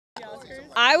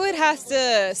I would have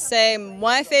to say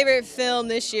my favorite film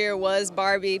this year was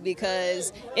Barbie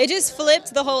because it just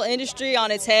flipped the whole industry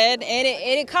on its head, and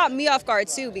it caught me off guard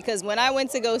too because when I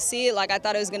went to go see it, like I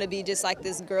thought it was going to be just like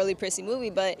this girly, prissy movie,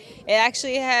 but it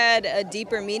actually had a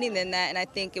deeper meaning than that, and I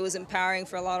think it was empowering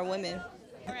for a lot of women.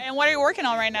 And what are you working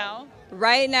on right now?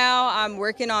 Right now, I'm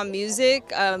working on music.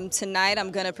 Tonight,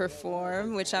 I'm going to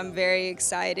perform, which I'm very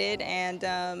excited,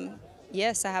 and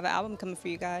yes, I have an album coming for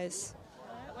you guys.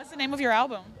 What's the name of your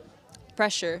album?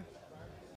 Pressure.